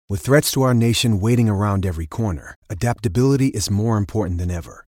With threats to our nation waiting around every corner, adaptability is more important than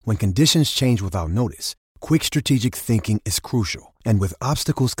ever. When conditions change without notice, quick strategic thinking is crucial. And with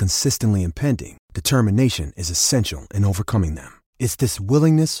obstacles consistently impending, determination is essential in overcoming them. It's this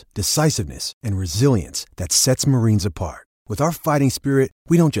willingness, decisiveness, and resilience that sets Marines apart. With our fighting spirit,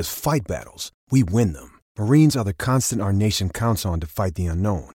 we don't just fight battles, we win them. Marines are the constant our nation counts on to fight the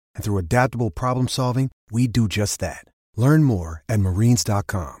unknown. And through adaptable problem solving, we do just that. Learn more at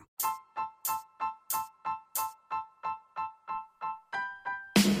marines.com.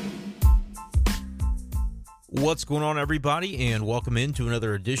 What's going on, everybody, and welcome into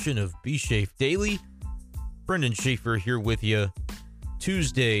another edition of Be Shafe Daily. Brendan Schaefer here with you.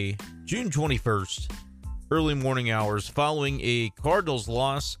 Tuesday, June 21st, early morning hours, following a Cardinals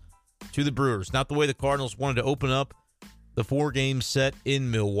loss to the Brewers. Not the way the Cardinals wanted to open up the four-game set in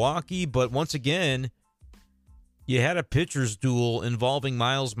Milwaukee, but once again, you had a pitcher's duel involving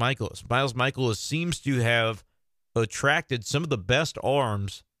Miles Mikolas. Miles Mikolas seems to have attracted some of the best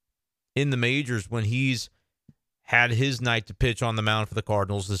arms in the majors when he's had his night to pitch on the mound for the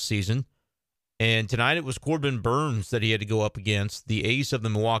Cardinals this season. And tonight it was Corbin Burnes that he had to go up against. The ace of the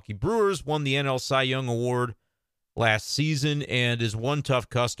Milwaukee Brewers, won the NL Cy Young Award last season and is one tough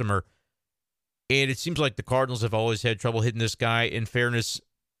customer. And it seems like the Cardinals have always had trouble hitting this guy. In fairness,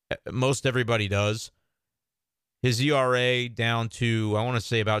 most everybody does. His ERA down to, I want to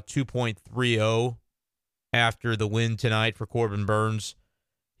say, about 2.30 after the win tonight for Corbin Burnes.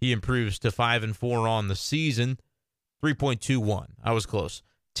 He improves to 5-4 on the season. 3.21. I was close.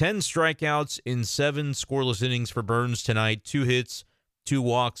 10 strikeouts in 7 scoreless innings for Burnes tonight. 2 hits, 2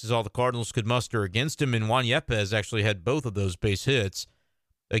 walks is all the Cardinals could muster against him. And Juan Yepez actually had both of those base hits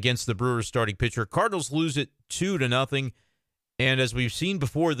against the Brewers starting pitcher. Cardinals lose it 2-0. And as we've seen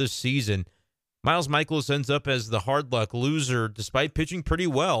before this season, Miles Mikolas ends up as the hard luck loser despite pitching pretty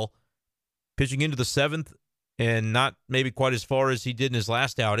well. Pitching into the 7th and not maybe quite as far as he did in his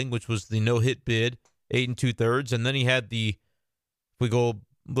last outing, which was the no-hit bid, 8 2/3. And then he had if we go a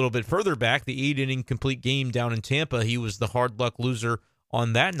little bit further back, the 8-inning complete game down in Tampa. He was the hard luck loser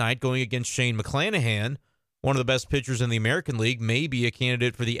on that night going against Shane McClanahan, one of the best pitchers in the American League, maybe a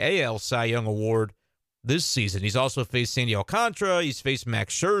candidate for the AL Cy Young Award this season. He's also faced Sandy Alcantara. He's faced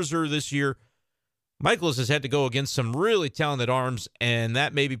Max Scherzer this year. Mikolas has had to go against some really talented arms, and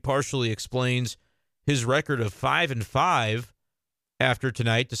that maybe partially explains his record of 5-5 after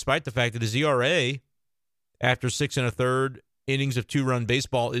tonight, despite the fact that his ERA after 6 1/3 innings of 2-run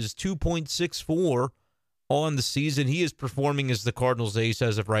baseball is 2.64 on the season. He is performing as the Cardinals ace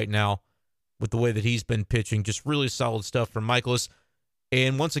as of right now with the way that he's been pitching. Just really solid stuff from Mikolas.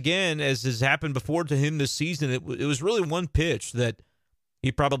 And once again, as has happened before to him this season, it was really one pitch that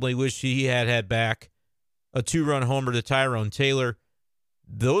he probably wished he had back, a 2-run homer to Tyrone Taylor.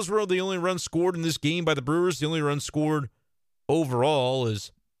 Those were the only runs scored in this game by the Brewers. The only runs scored overall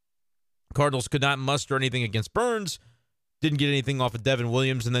is Cardinals could not muster anything against Burnes, didn't get anything off of Devin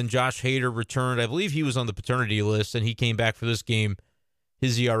Williams, and then Josh Hader returned. I believe he was on the paternity list, and he came back for this game.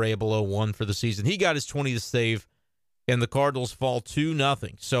 His ERA below 1 for the season. He got his 20th save, and the Cardinals fall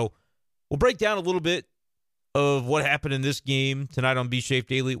 2-0. So we'll break down a little bit of what happened in this game tonight on Be Shafe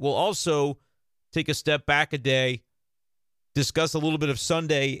Daily. We'll also take a step back a day, discuss a little bit of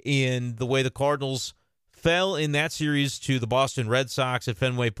Sunday in the way the Cardinals fell in that series to the Boston Red Sox at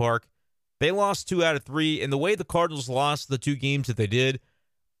Fenway Park. They lost 2 out of 3, and the way the Cardinals lost the 2 games that they did,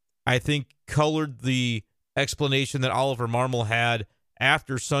 I think colored the explanation that Oliver Marmol had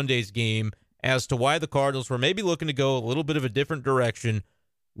after Sunday's game as to why the Cardinals were maybe looking to go a little bit of a different direction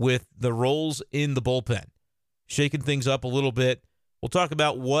with the roles in the bullpen, shaking things up a little bit. We'll talk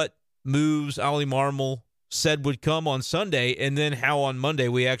about what moves Ollie Marmol said would come on Sunday, and then how on Monday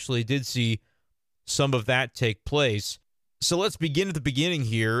we actually did see some of that take place. So let's begin at the beginning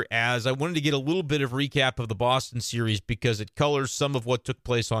here, as I wanted to get a little bit of recap of the Boston series because it colors some of what took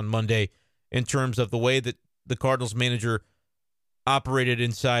place on Monday in terms of the way that the Cardinals manager operated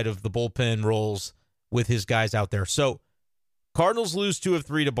inside of the bullpen roles with his guys out there. So Cardinals lose 2 of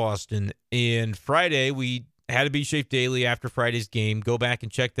 3 to Boston. And Friday, we had to Be Shafe Daily after Friday's game. Go back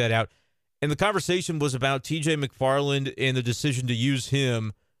and check that out. And the conversation was about TJ McFarland and the decision to use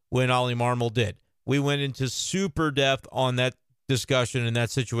him when Ollie Marmol did. We went into super depth on that discussion and that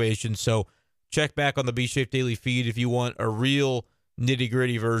situation. So check back on the Be Shafe Daily feed if you want a real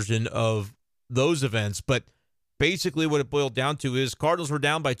nitty-gritty version of those events. But basically what it boiled down to is Cardinals were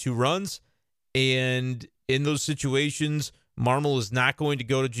down by 2 runs. And in those situations, Marmol is not going to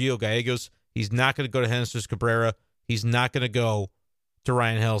go to Gio Gallegos. He's not going to go to Genesis Cabrera. He's not going to go to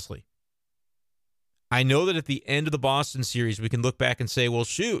Ryan Helsley. I know that at the end of the Boston series, we can look back and say, well,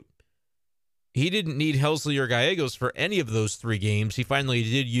 shoot, he didn't need Helsley or Gallegos for any of those 3 games. He finally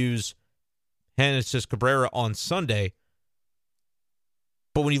did use Genesis Cabrera on Sunday.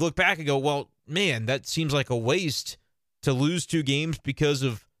 But when you look back and go, well, man, that seems like a waste to lose 2 games because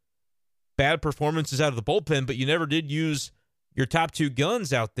of bad performances out of the bullpen, but you never did use your top 2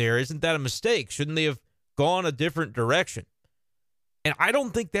 guns out there. Isn't that a mistake? Shouldn't they have gone a different direction? And I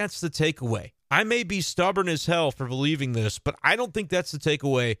don't think that's the takeaway. I may be stubborn as hell for believing this, but I don't think that's the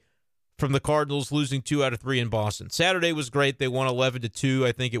takeaway from the Cardinals losing 2 out of 3 in Boston. Saturday was great. They won 11-2,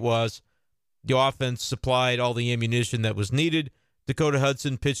 I think it was. The offense supplied all the ammunition that was needed. Dakota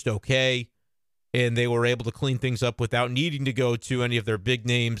Hudson pitched okay, and they were able to clean things up without needing to go to any of their big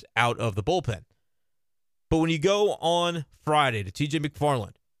names out of the bullpen. But when you go on Friday to TJ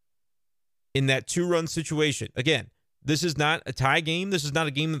McFarland in that 2-run situation, again, this is not a tie game. This is not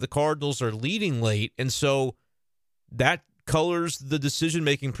a game that the Cardinals are leading late, and so that colors the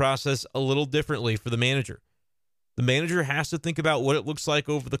decision-making process a little differently for the manager. The manager has to think about what it looks like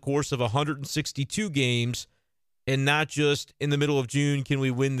over the course of 162 games and not just in the middle of June, can we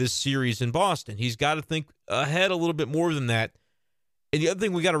win this series in Boston? He's got to think ahead a little bit more than that. And the other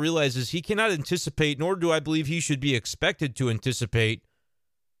thing we got to realize is he cannot anticipate, nor do I believe he should be expected to anticipate,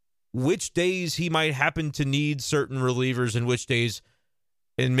 which days he might happen to need certain relievers and which days,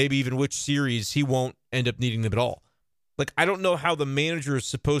 and maybe even which series he won't end up needing them at all. Like, I don't know how the manager is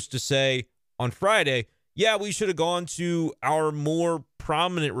supposed to say on Friday, yeah, we should have gone to our more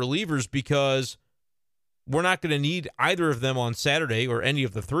prominent relievers because we're not going to need either of them on Saturday or any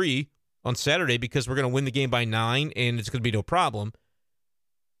of the 3 on Saturday because we're going to win the game by 9 and it's going to be no problem.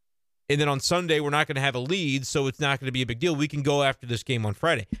 And then on Sunday, we're not going to have a lead, so it's not going to be a big deal. We can go after this game on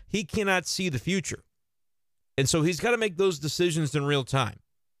Friday. He cannot see the future. And so he's got to make those decisions in real time.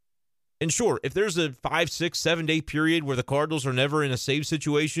 And sure, if there's a 5, 6, 7-day period where the Cardinals are never in a save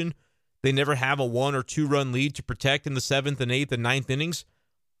situation, they never have a 1 or 2 run lead to protect in the 7th and 8th and 9th innings,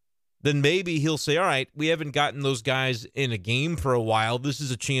 then maybe he'll say, all right, we haven't gotten those guys in a game for a while. This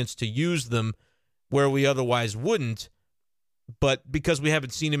is a chance to use them where we otherwise wouldn't. But because we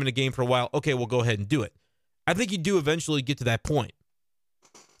haven't seen him in a game for a while, okay, we'll go ahead and do it. I think you do eventually get to that point.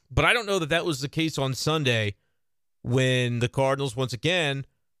 But I don't know that that was the case on Sunday when the Cardinals, once again,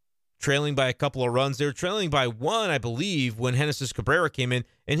 trailing by a couple of runs. They were trailing by 1, I believe, when Genesis Cabrera came in,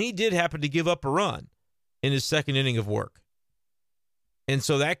 and he did happen to give up a run in his second inning of work. And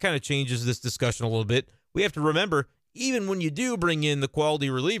so that kind of changes this discussion a little bit. We have to remember, even when you do bring in the quality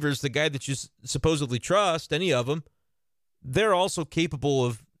relievers, the guy that you supposedly trust, any of them, they're also capable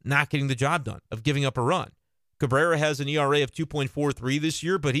of not getting the job done, of giving up a run. Cabrera has an ERA of 2.43 this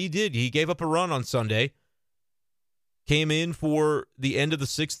year, but he gave up a run on Sunday. Came in for the end of the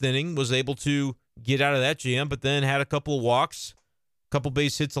 6th inning, was able to get out of that jam, but then had a couple of walks, a couple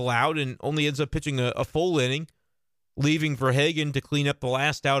base hits allowed, and only ends up pitching a full inning, leaving Verhagen to clean up the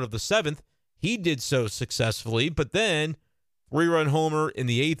last out of the 7th. He did so successfully, but then 3-run homer in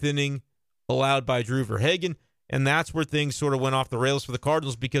the 8th inning allowed by Drew Verhagen, and that's where things sort of went off the rails for the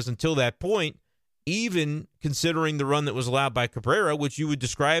Cardinals because until that point, even considering the run that was allowed by Cabrera, which you would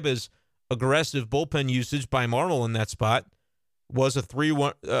describe as aggressive bullpen usage by Marmol in that spot, was a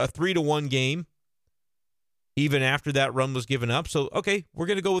 3-1 game even after that run was given up. So, okay, we're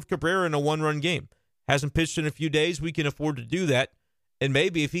going to go with Cabrera in a 1-run game. Hasn't pitched in a few days. We can afford to do that. And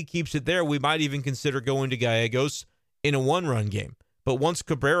maybe if he keeps it there, we might even consider going to Gallegos in a 1-run game. But once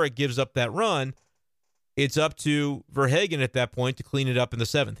Cabrera gives up that run, it's up to Verhagen at that point to clean it up in the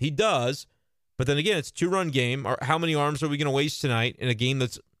 7th. He does, but then again, it's a 2-run game. How many arms are we going to waste tonight in a game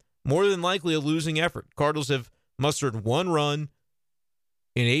that's more than likely a losing effort? Cardinals have mustered 1 run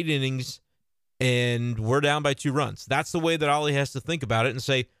in 8 innings, and we're down by 2 runs. That's the way that Ollie has to think about it and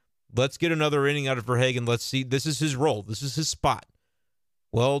say, let's get another inning out of Verhagen. Let's see. This is his role. This is his spot.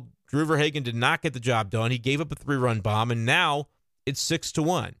 Well, Drew Verhagen did not get the job done. He gave up a 3-run bomb, and now it's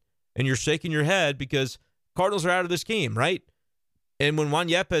 6-1. And you're shaking your head because Cardinals are out of this game, right? And when Juan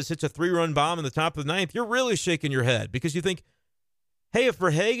Yepes hits a 3-run bomb in the top of the 9th, you're really shaking your head because you think, hey, if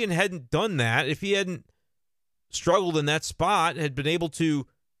Verhagen hadn't done that, if he hadn't struggled in that spot, had been able to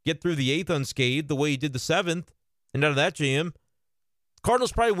get through the 8th unscathed the way he did the 7th and out of that jam,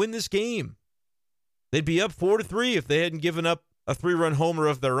 Cardinals probably win this game. They'd be up 4-3 if they hadn't given up a 3-run homer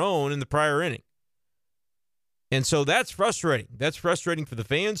of their own in the prior inning. And so that's frustrating. That's frustrating for the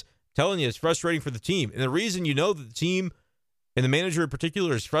fans. I'm telling you, it's frustrating for the team. And the reason you know that the team and the manager in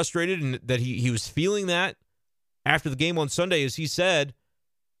particular is frustrated and that he was feeling that after the game on Sunday is he said,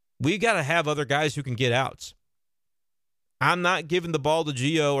 we got to have other guys who can get outs. I'm not giving the ball to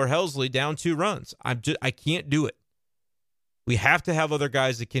Gio or Helsley down 2 runs. I can't do it. We have to have other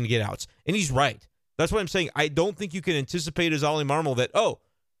guys that can get outs. And he's right. That's what I'm saying. I don't think you can anticipate as Ollie Marmol that,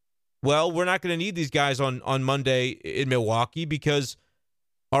 we're not going to need these guys on Monday in Milwaukee because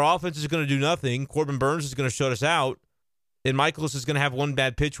our offense is going to do nothing. Corbin Burnes is going to shut us out. And Michaelis is going to have one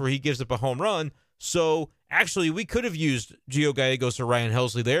bad pitch where he gives up a home run. So, actually, we could have used Gio Gallegos or Ryan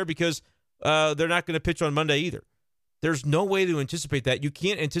Helsley there because they're not going to pitch on Monday either. There's no way to anticipate that. You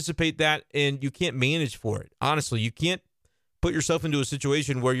can't anticipate that, and you can't manage for it. Honestly, you can't put yourself into a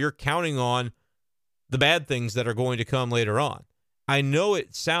situation where you're counting on the bad things that are going to come later on. I know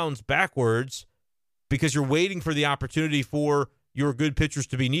it sounds backwards because you're waiting for the opportunity for your good pitchers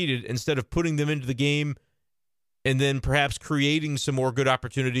to be needed instead of putting them into the game and then perhaps creating some more good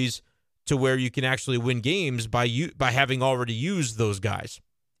opportunities to where you can actually win games by having already used those guys.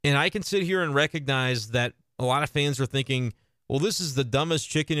 And I can sit here and recognize that a lot of fans are thinking, well, this is the dumbest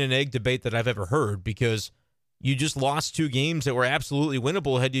chicken and egg debate that I've ever heard because you just lost 2 games that were absolutely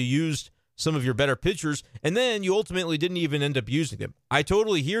winnable had you used some of your better pitchers, and then you ultimately didn't even end up using them. I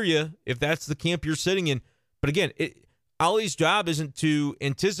totally hear you if that's the camp you're sitting in. But again, Ollie's job isn't to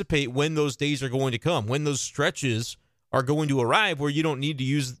anticipate when those days are going to come, when those stretches are going to arrive where you don't need to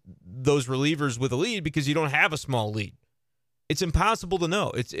use those relievers with a lead because you don't have a small lead. It's impossible to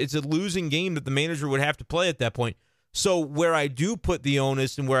know. It's a losing game that the manager would have to play at that point. So where I do put the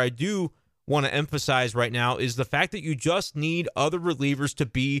onus and where I do want to emphasize right now is the fact that you just need other relievers to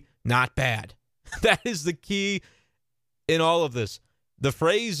be not bad. That is the key in all of this. The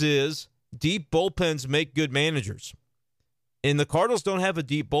phrase is deep bullpens make good managers. And the Cardinals don't have a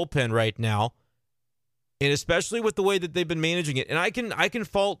deep bullpen right now. And especially with the way that they've been managing it. And I can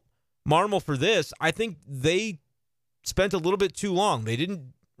fault Marmol for this. I think they spent a little bit too long. They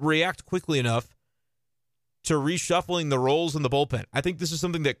didn't react quickly enough to reshuffling the roles in the bullpen. I think this is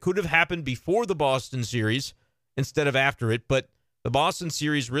something that could have happened before the Boston series instead of after it, but the Boston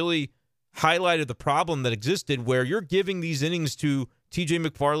series really highlighted the problem that existed where you're giving these innings to TJ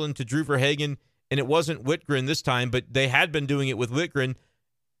McFarland, to Drew Verhagen, and it wasn't Whitgren this time, but they had been doing it with Whitgren,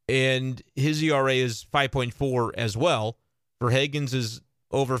 and his ERA is 5.4 as well. Verhagen's is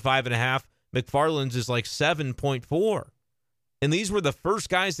over 5.5. McFarland's is like 7.4. And these were the first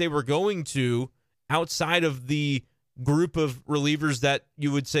guys they were going to outside of the group of relievers that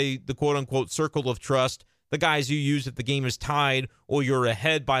you would say the quote-unquote circle of trust, the guys you use if the game is tied or you're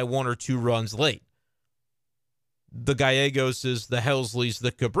ahead by 1 or 2 runs late. The Gallegoses, the Helsleys,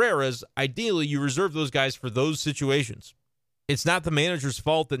 the Cabreras, ideally you reserve those guys for those situations. It's not the manager's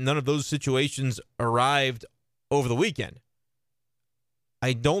fault that none of those situations arrived over the weekend.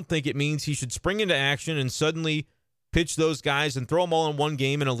 I don't think it means he should spring into action and suddenly pitch those guys and throw them all in one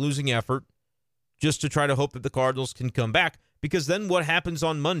game in a losing effort just to try to hope that the Cardinals can come back. Because then what happens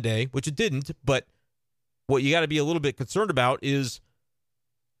on Monday, which it didn't, but what you got to be a little bit concerned about is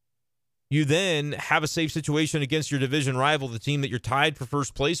you then have a safe situation against your division rival, the team that you're tied for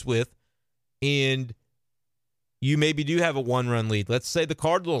first place with, and you maybe do have a 1-run lead. Let's say the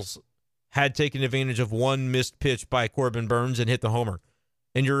Cardinals had taken advantage of one missed pitch by Corbin Burnes and hit the homer,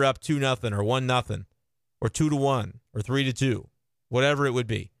 and you're up 2-0 or 1-0 or 2-1 or 3-2, whatever it would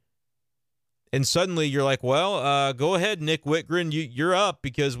be. And suddenly you're like, well, go ahead, Nick Whitgren, you're up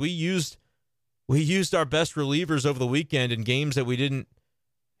because we used our best relievers over the weekend in games that we didn't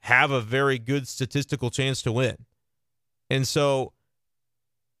have a very good statistical chance to win. And so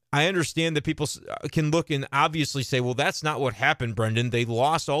I understand that people can look and obviously say, well, that's not what happened, Brendan. They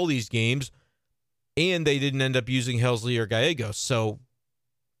lost all these games, and they didn't end up using Helsley or Gallegos. So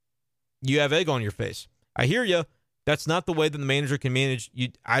you have egg on your face. I hear you. That's not the way that the manager can manage.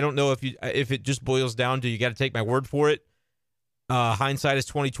 I don't know if it just boils down to you got to take my word for it. Hindsight is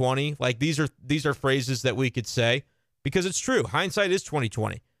 20/20. Like these are phrases that we could say because it's true. Hindsight is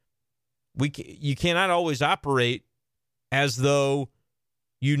 20/20. You cannot always operate as though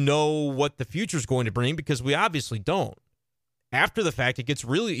you know what the future is going to bring because we obviously don't. After the fact, it gets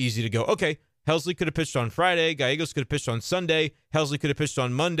really easy to go, okay, Helsley could have pitched on Friday. Gallegos could have pitched on Sunday. Helsley could have pitched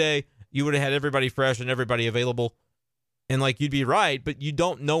on Monday. You would have had everybody fresh and everybody available. And you'd be right, but you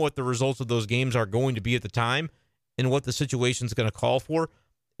don't know what the results of those games are going to be at the time and what the situation's going to call for.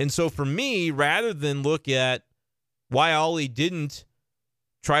 And so for me, rather than look at why Ollie didn't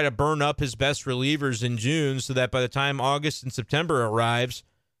try to burn up his best relievers in June so that by the time August and September arrives,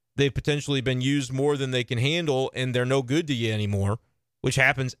 they've potentially been used more than they can handle and they're no good to you anymore, which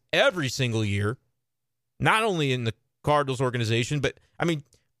happens every single year, not only in the Cardinals organization, but,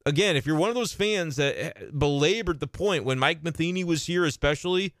 again, if you're one of those fans that belabored the point when Mike Matheny was here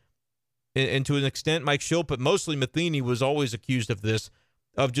especially, and to an extent Mike Schilt, but mostly Matheny was always accused of this,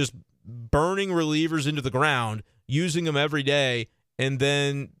 of just burning relievers into the ground, using them every day, and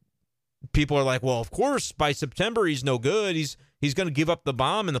then people are like, well, of course, by September he's no good. He's going to give up the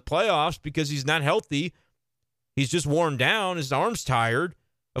bomb in the playoffs because he's not healthy. He's just worn down. His arm's tired.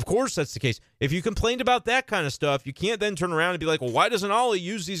 Of course that's the case. If you complained about that kind of stuff, you can't then turn around and be like, well, why doesn't Ollie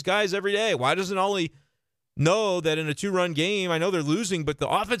use these guys every day? Why doesn't Ollie know that in a 2-run game, I know they're losing, but the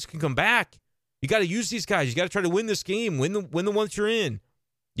offense can come back. You got to use these guys. You got to try to win this game, win the ones you're in.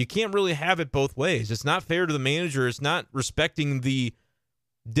 You can't really have it both ways. It's not fair to the manager. It's not respecting the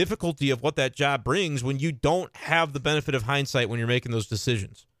difficulty of what that job brings when you don't have the benefit of hindsight when you're making those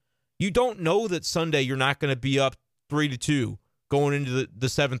decisions. You don't know that Sunday you're not going to be up 3-2 going into the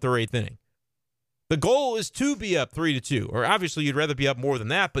 7th or 8th inning. The goal is to be up 3-2, or obviously you'd rather be up more than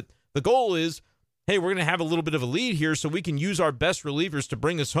that, but the goal is, hey, we're going to have a little bit of a lead here so we can use our best relievers to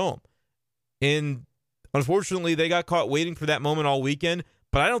bring us home. And unfortunately, they got caught waiting for that moment all weekend,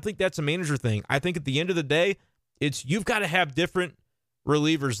 but I don't think that's a manager thing. I think at the end of the day, you've got to have different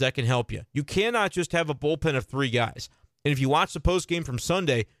relievers that can help you. You cannot just have a bullpen of 3 guys. And if you watch the postgame from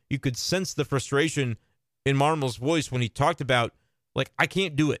Sunday, you could sense the frustration in Marmol's voice when he talked about, like, I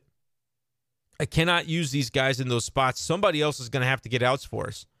can't do it. I cannot use these guys in those spots. Somebody else is going to have to get outs for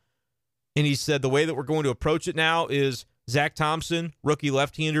us. And he said the way that we're going to approach it now is Zach Thompson, rookie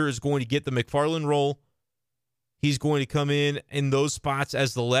left-hander, is going to get the McFarland role. He's going to come in those spots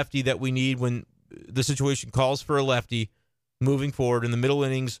as the lefty that we need when the situation calls for a lefty moving forward in the middle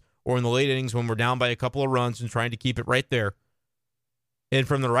innings or in the late innings when we're down by a couple of runs and trying to keep it right there. And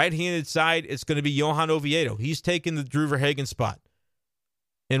from the right-handed side, it's going to be Johan Oviedo. He's taken the Drew Verhagen spot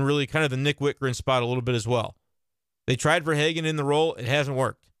and really kind of the Nick Whitgren spot a little bit as well. They tried Verhagen in the role. It hasn't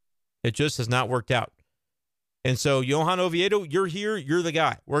worked. It just has not worked out. And so, Johan Oviedo, you're here. You're the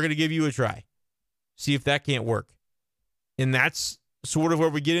guy. We're going to give you a try. See if that can't work. And that's sort of where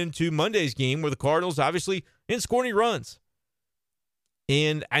we get into Monday's game, where the Cardinals obviously didn't score any runs.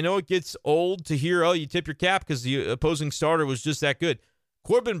 And I know it gets old to hear, oh, you tip your cap because the opposing starter was just that good.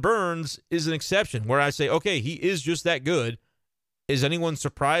 Corbin Burnes is an exception where I say, okay, he is just that good. Is anyone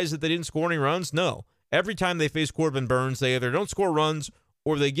surprised that they didn't score any runs? No. Every time they face Corbin Burnes, they either don't score runs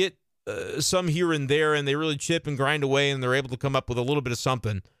or they get some here and there, and they really chip and grind away, and they're able to come up with a little bit of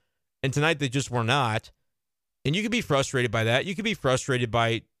something. And tonight they just were not. And you could be frustrated by that. You could be frustrated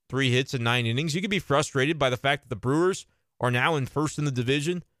by 3 hits in 9 innings. You could be frustrated by the fact that the Brewers are now in first in the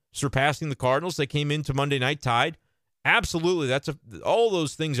division, surpassing the Cardinals. They came into Monday night tied. Absolutely, all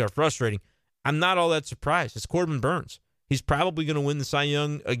those things are frustrating. I'm not all that surprised. It's Corbin Burnes. He's probably going to win the Cy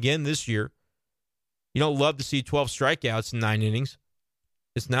Young again this year. You don't love to see 12 strikeouts in 9 innings.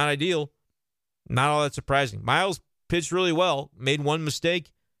 It's not ideal. Not all that surprising. Miles pitched really well, made one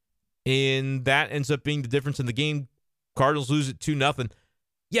mistake, and that ends up being the difference in the game. Cardinals lose it 2-0.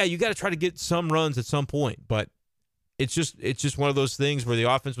 Yeah, you got to try to get some runs at some point, but it's just one of those things where the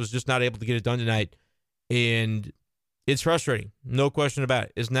offense was just not able to get it done tonight, and it's frustrating. No question about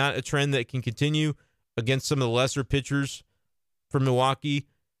it. It's not a trend that can continue against some of the lesser pitchers from Milwaukee,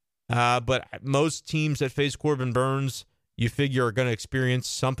 but most teams that face Corbin Burnes, you figure, are going to experience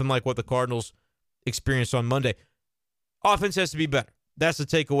something like what the Cardinals experienced on Monday. Offense has to be better. That's the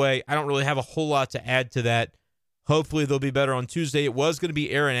takeaway. I don't really have a whole lot to add to that. Hopefully they'll be better on Tuesday. It was going to be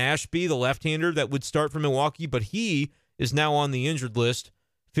Aaron Ashby, the left-hander, that would start for Milwaukee, but he is now on the injured list.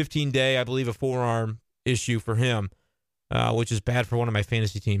 15-day, I believe, a forearm issue for him, which is bad for one of my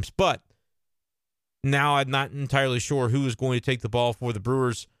fantasy teams. But now I'm not entirely sure who is going to take the ball for the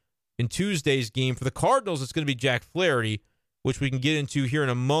Brewers in Tuesday's game. For the Cardinals, it's going to be Jack Flaherty, which we can get into here in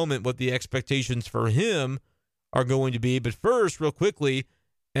a moment, what the expectations for him are going to be. But first, real quickly,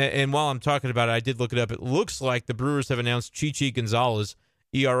 and while I'm talking about it, I did look it up. It looks like the Brewers have announced Chichi Gonzalez,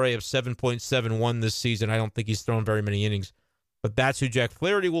 ERA of 7.71 this season. I don't think he's thrown very many innings. But that's who Jack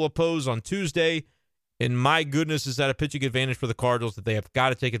Flaherty will oppose on Tuesday. And my goodness, is that a pitching advantage for the Cardinals that they have got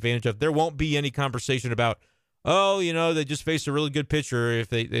to take advantage of. There won't be any conversation about, oh, they just faced a really good pitcher. If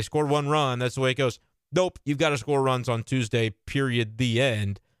they scored 1 run, that's the way it goes. Nope, you've got to score runs on Tuesday, period, the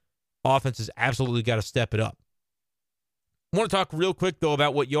end. Offense has absolutely got to step it up. I want to talk real quick, though,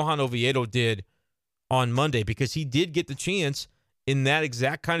 about what Johan Oviedo did on Monday, because he did get the chance in that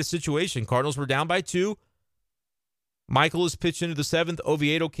exact kind of situation. Cardinals were down by 2. Michael is pitched into the 7th.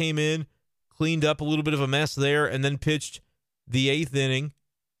 Oviedo came in, cleaned up a little bit of a mess there, and then pitched the 8th inning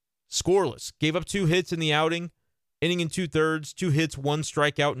scoreless. Gave up 2 hits in the outing, inning and 2/3, 2 hits, 1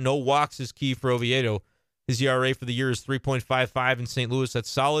 strikeout, no walks is key for Oviedo. His ERA for the year is 3.55 in St. Louis. That's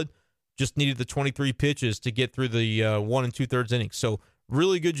solid. Just needed the 23 pitches to get through the 1 2/3 innings. So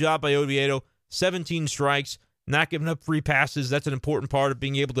Really good job by Oviedo. 17 strikes, not giving up free passes. That's an important part of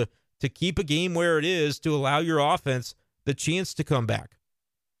being able to keep a game where it is, to allow your offense the chance to come back.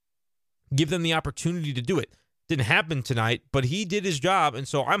 Give them the opportunity to do it. Didn't happen tonight, but he did his job, and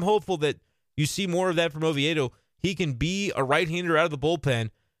so I'm hopeful that you see more of that from Oviedo. He can be a right-hander out of the bullpen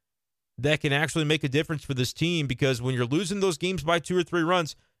that can actually make a difference for this team, because when you're losing those games by 2 or 3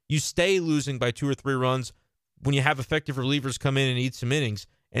 runs, you stay losing by 2 or 3 runs when you have effective relievers come in and eat some innings.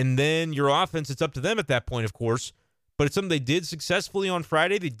 And then your offense, it's up to them at that point, of course. But it's something they did successfully on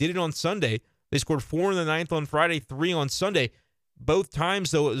Friday. They did it on Sunday. They scored 4 in the 9th on Friday, 3 on Sunday. Both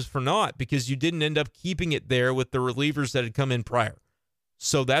times, though, it was for naught because you didn't end up keeping it there with the relievers that had come in prior.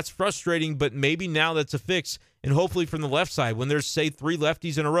 So that's frustrating, but maybe now that's a fix. And hopefully from the left side, when there's, say, 3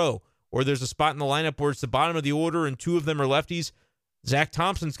 lefties in a row, or there's a spot in the lineup where it's the bottom of the order and 2 of them are lefties, Zach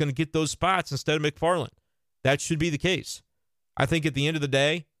Thompson's going to get those spots instead of McFarland. That should be the case. I think at the end of the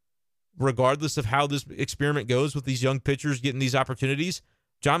day, regardless of how this experiment goes with these young pitchers getting these opportunities,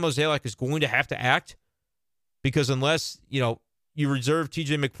 John Mozeliak is going to have to act, because unless, you reserve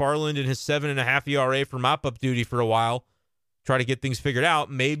TJ McFarland and his 7.5 ERA for mop-up duty for a while, try to get things figured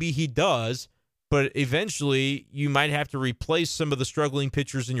out, maybe he does, but eventually you might have to replace some of the struggling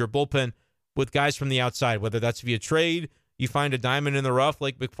pitchers in your bullpen with guys from the outside, whether that's via trade, you find a diamond in the rough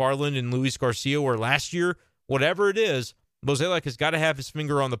like McFarland and Luis Garcia or last year, whatever it is. Mozeliak has got to have his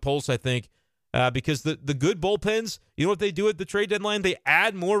finger on the pulse, I think, because the good bullpens, you know what they do at the trade deadline? They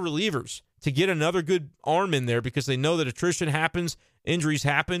add more relievers to get another good arm in there, because they know that attrition happens, injuries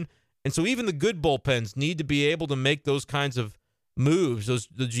happen, and so even the good bullpens need to be able to make those kinds of moves.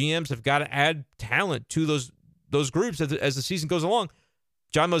 The GMs have got to add talent to those groups as the season goes along.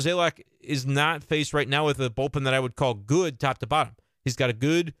 John Mozeliak is not faced right now with a bullpen that I would call good top to bottom. He's got a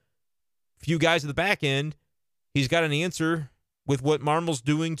good few guys at the back end. He's got an answer with what Marmol's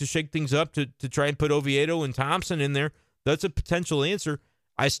doing to shake things up to try and put Oviedo and Thompson in there. That's a potential answer.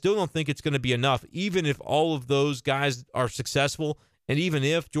 I still don't think it's going to be enough, even if all of those guys are successful, and even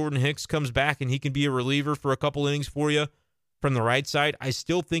if Jordan Hicks comes back and he can be a reliever for a couple innings for you from the right side. I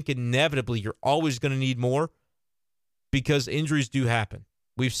still think inevitably you're always going to need more, because injuries do happen.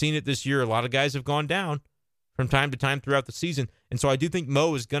 We've seen it this year. A lot of guys have gone down from time to time throughout the season, and so I do think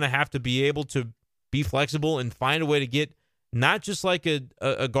Mo is going to have to be able to be flexible and find a way to get not just like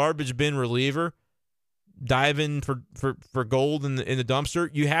a garbage bin reliever diving for gold in the dumpster.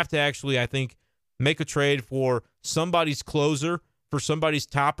 You have to actually, I think, make a trade for somebody's closer, for somebody's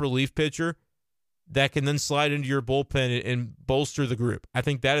top relief pitcher that can then slide into your bullpen and bolster the group. I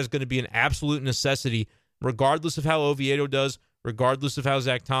think that is going to be an absolute necessity, regardless of how Oviedo does, regardless of how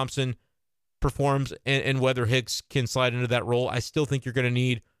Zach Thompson performs, and whether Hicks can slide into that role. I still think you're going to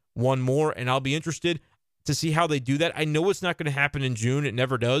need one more, and I'll be interested to see how they do that. I know it's not going to happen in June. It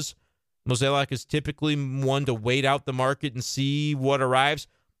never does. Mozeliak is typically one to wait out the market and see what arrives.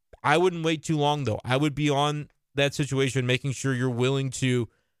 I wouldn't wait too long, though. I would be on that situation, making sure you're willing to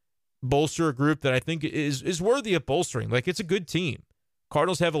bolster a group that I think is worthy of bolstering. Like, it's a good team.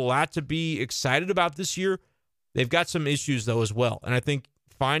 Cardinals have a lot to be excited about this year. They've got some issues, though, as well. And I think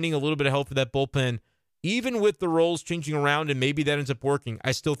finding a little bit of help for that bullpen, even with the roles changing around and maybe that ends up working,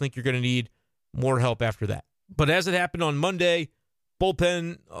 I still think you're going to need more help after that. But as it happened on Monday,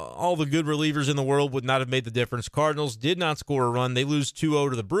 bullpen, all the good relievers in the world would not have made the difference. Cardinals did not score a run. They lose 2-0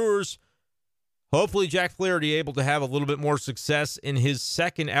 to the Brewers. Hopefully Jack Flaherty able to have a little bit more success in his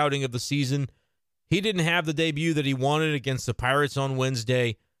second outing of the season. He didn't have the debut that he wanted against the Pirates on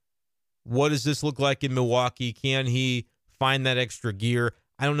Wednesday. What does this look like in Milwaukee? Can he find that extra gear?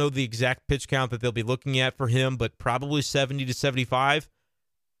 I don't know the exact pitch count that they'll be looking at for him, but probably 70 to 75,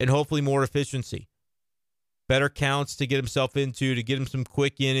 and hopefully more efficiency. Better counts to get himself into, to get him some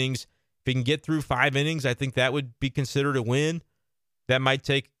quick innings. If he can get through 5 innings, I think that would be considered a win. That might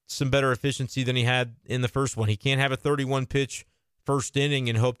take some better efficiency than he had in the first one. He can't have a 31-pitch first inning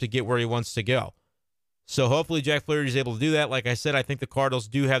and hope to get where he wants to go. So hopefully Jack Flaherty is able to do that. Like I said, I think the Cardinals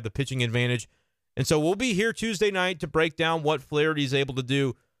do have the pitching advantage. And so we'll be here Tuesday night to break down what Flaherty is able to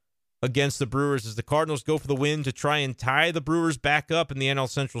do against the Brewers as the Cardinals go for the win to try and tie the Brewers back up in the NL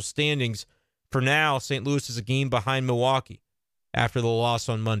Central standings. For now, St. Louis is a game behind Milwaukee after the loss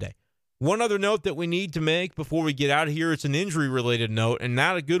on Monday. One other note that we need to make before we get out of here, it's an injury-related note, and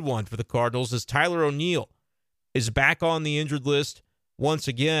not a good one for the Cardinals, is Tyler O'Neill is back on the injured list once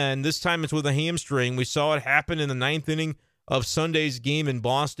again. This time it's with a hamstring. We saw it happen in the 9th inning of Sunday's game in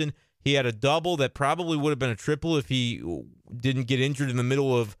Boston. He had a double that probably would have been a triple if he didn't get injured in the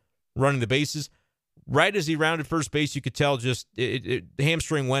middle of running the bases. Right as he rounded first base, you could tell just the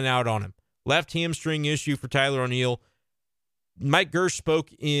hamstring went out on him. Left hamstring issue for Tyler O'Neill. Mike Girsch spoke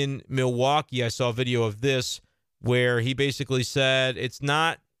in Milwaukee. I saw a video of this where he basically said it's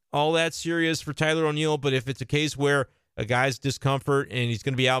not all that serious for Tyler O'Neill, but if it's a case where a guy's discomfort and he's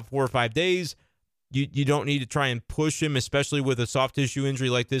going to be out 4 or 5 days, you don't need to try and push him, especially with a soft tissue injury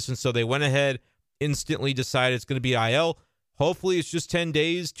like this. And so they went ahead, instantly decided it's going to be IL. Hopefully it's just 10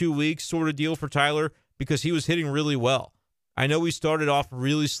 days, 2 weeks sort of deal for Tyler, because he was hitting really well. I know he started off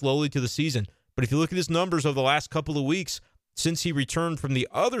really slowly to the season, but if you look at his numbers over the last couple of weeks since he returned from the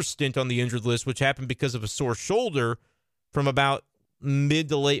other stint on the injured list, which happened because of a sore shoulder from about mid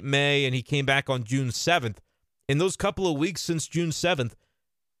to late May, and he came back on June 7th. In those couple of weeks since June 7th,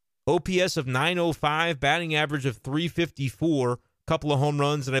 OPS of 905, batting average of 354, couple of home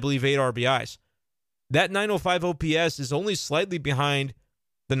runs, and I believe 8 RBIs. That 905 OPS is only slightly behind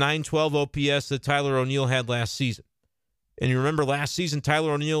the 912 OPS that Tyler O'Neill had last season. And you remember last season,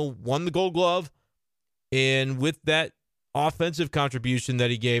 Tyler O'Neill won the Gold Glove, and with that offensive contribution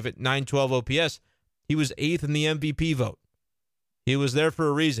that he gave at 912 OPS, he was 8th in the MVP vote. He was there for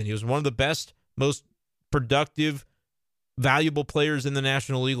a reason. He was one of the best, most productive, valuable players in the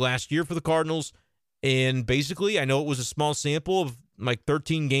National League last year for the Cardinals. And basically, I know it was a small sample of like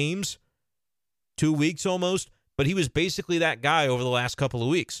 13 games, 2 weeks almost, but he was basically that guy over the last couple of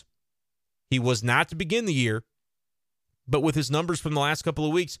weeks. He was not to begin the year, but with his numbers from the last couple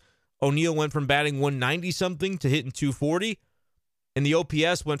of weeks, O'Neill went from batting 190-something to hitting 240, and the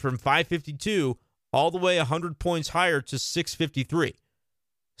OPS went from 552 all the way 100 points higher to 653.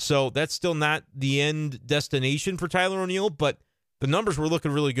 So that's still not the end destination for Tyler O'Neill, but the numbers were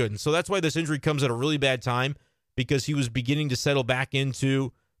looking really good. And so that's why this injury comes at a really bad time, because he was beginning to settle back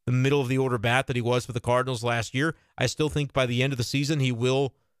into the middle of the order bat that he was for the Cardinals last year. I still think by the end of the season he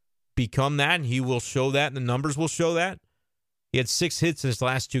will become that, and he will show that, and the numbers will show that. He had 6 hits in his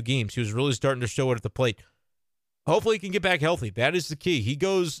last 2 games. He was really starting to show it at the plate. Hopefully he can get back healthy. That is the key. He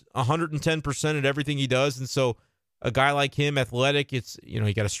goes 110% at everything he does, and so a guy like him, athletic, it's, you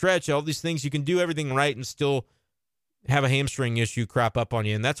got to stretch, all these things. You can do everything right and still have a hamstring issue crop up on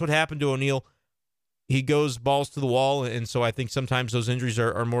you, and that's what happened to O'Neill. He goes balls to the wall, and so I think sometimes those injuries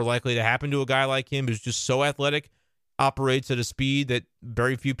are more likely to happen to a guy like him who's just so athletic, operates at a speed that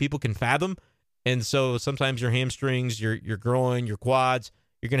very few people can fathom. And so sometimes your hamstrings, your groin, your quads,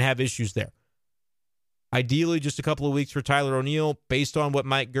 you're going to have issues there. Ideally, just a couple of weeks for Tyler O'Neill. Based on what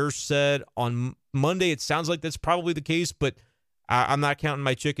Mike Girsch said on Monday, it sounds like that's probably the case, but I'm not counting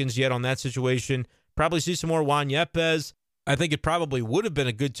my chickens yet on that situation. Probably see some more Juan Yepez. I think it probably would have been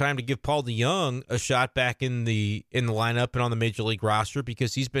a good time to give Paul DeJong a shot back in the lineup and on the Major League roster,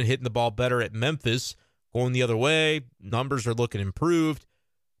 because he's been hitting the ball better at Memphis, going the other way. Numbers are looking improved.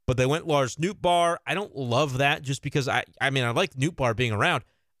 But they went Lars Nootbaar. I don't love that, just because I like Nootbaar being around.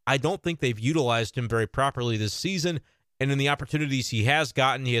 I don't think they've utilized him very properly this season. And in the opportunities he has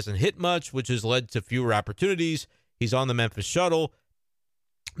gotten, he hasn't hit much, which has led to fewer opportunities. He's on the Memphis shuttle.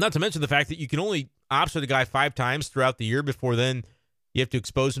 Not to mention the fact that you can only option a guy 5 times throughout the year before then you have to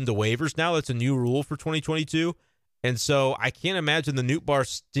expose him to waivers. Now that's a new rule for 2022. And so I can't imagine the Nootbaar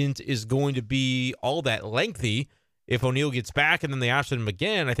stint is going to be all that lengthy. If O'Neill gets back and then they option him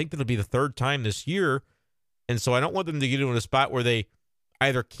again, I think that'll be the 3rd time this year. And so I don't want them to get into a spot where they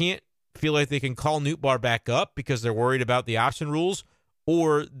either can't feel like they can call Nootbaar back up because they're worried about the option rules,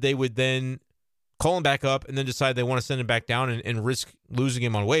 or they would then call him back up and then decide they want to send him back down and risk losing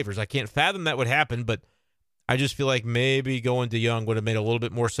him on waivers. I can't fathom that would happen, but I just feel like maybe going DeJong would have made a little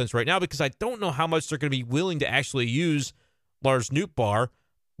bit more sense right now, because I don't know how much they're going to be willing to actually use Lars Nootbaar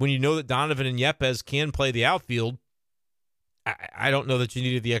when you know that Donovan and Yepez can play the outfield. I don't know that you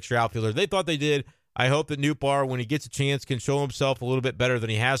needed the extra outfielder. They thought they did. I hope that Nootbaar, when he gets a chance, can show himself a little bit better than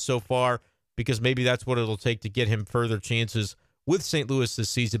he has so far, because maybe that's what it'll take to get him further chances with St. Louis this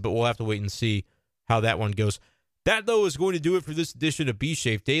season, but we'll have to wait and see how that one goes. That, though, is going to do it for this edition of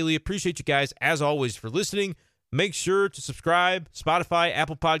B-Shape Daily. Appreciate you guys, as always, for listening. Make sure to subscribe, Spotify,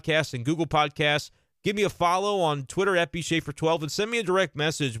 Apple Podcasts, and Google Podcasts. Give me a follow on Twitter at BShafer12, and send me a direct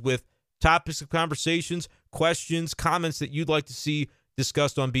message with topics of conversations, questions, comments that you'd like to see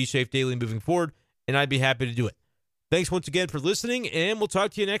discussed on B-Shape Daily moving forward, and I'd be happy to do it. Thanks once again for listening, and we'll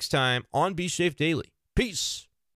talk to you next time on B-Shape Daily. Peace.